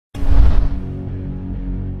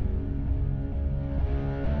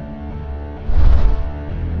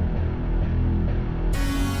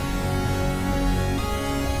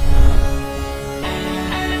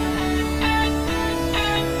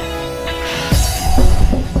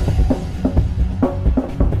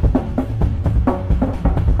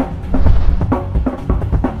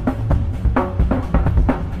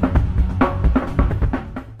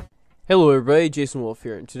Hello everybody, Jason Wolf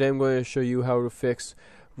here, and today I'm going to show you how to fix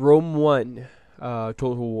Rome 1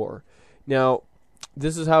 Total War. Now,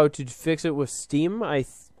 this is how to fix it with Steam. I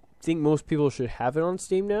think most people should have it on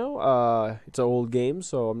Steam now. It's an old game,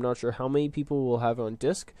 so I'm not sure how many people will have it on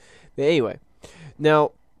disc. But anyway,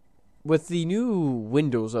 now, with the new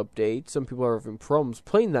Windows update, some people are having problems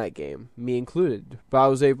playing that game, me included. But I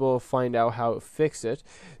was able to find out how to fix it.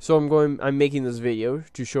 So I'm making this video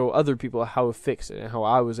to show other people how to fix it and how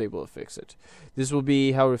I was able to fix it. This will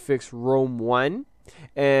be how to fix Rome 1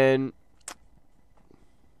 and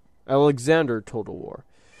Alexzander Total War.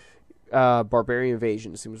 Barbarian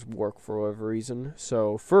Invasion seems to work for whatever reason.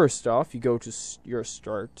 So first off, you go to your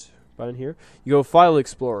start button here. You go File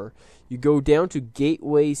Explorer. You go down to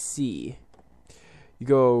Gateway C. You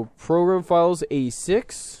go Program Files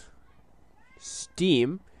 86,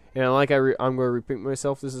 Steam, and I'm going to repeat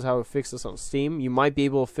myself. This is how to fix this on Steam. You might be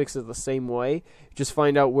able to fix it the same way. Just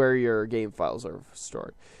find out where your game files are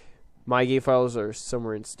stored. My game files are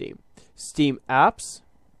somewhere in Steam. Steam Apps,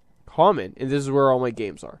 Common, and this is where all my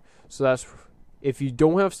games are. So that's if you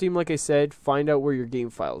don't have Steam, like I said, find out where your game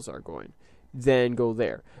files are going. Then go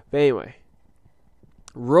there. But anyway,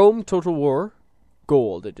 Rome Total War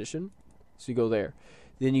Gold Edition. So you go there.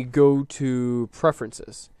 Then you go to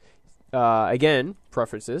Preferences. Again,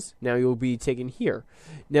 Preferences. Now you'll be taken here.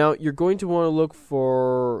 Now you're going to want to look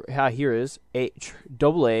for, here is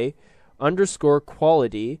AA underscore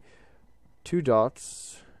quality,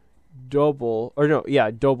 double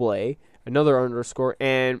A, another underscore,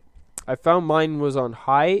 and I found mine was on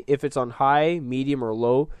high. If it's on high, medium, or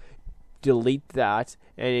low, delete that,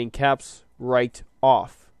 and in caps, write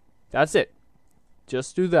off. That's it.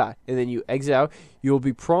 Just do that, and then you exit out. You'll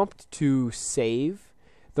be prompted to save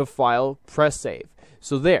the file. Press save.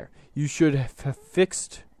 So there, you should have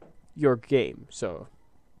fixed your game. So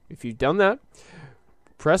if you've done that,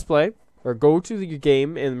 press play, or go to your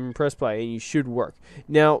game and press play, and you should work.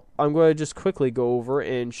 Now I'm going to just quickly go over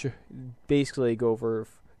and basically go over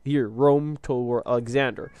here, Rome Total War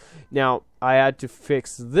Alexzander. Now I had to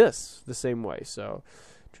fix this the same way. So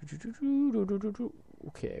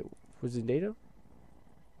okay, was it data?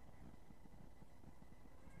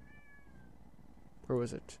 Or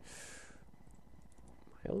was it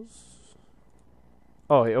Miles?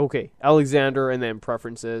 Oh, okay. Alexzander, and then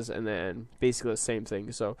Preferences, and then basically the same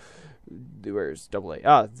thing. So where's double A?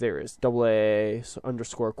 Ah, there is double A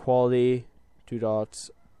underscore quality,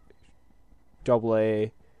 double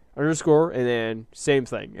A underscore, and then same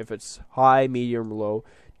thing. If it's high, medium, low,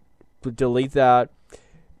 delete that,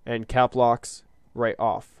 and cap locks right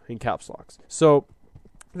off in caps locks. So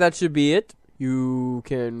that should be it. You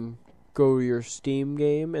can go to your Steam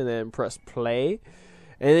game and then press play,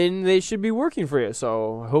 and then they should be working for you.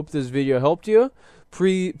 So I hope this video helped you.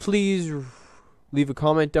 Please leave a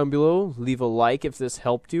comment down below, leave a like if this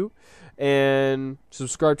helped you, and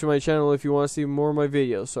subscribe to my channel if you want to see more of my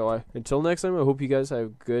videos. So until next time, I hope you guys have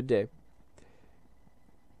a good day.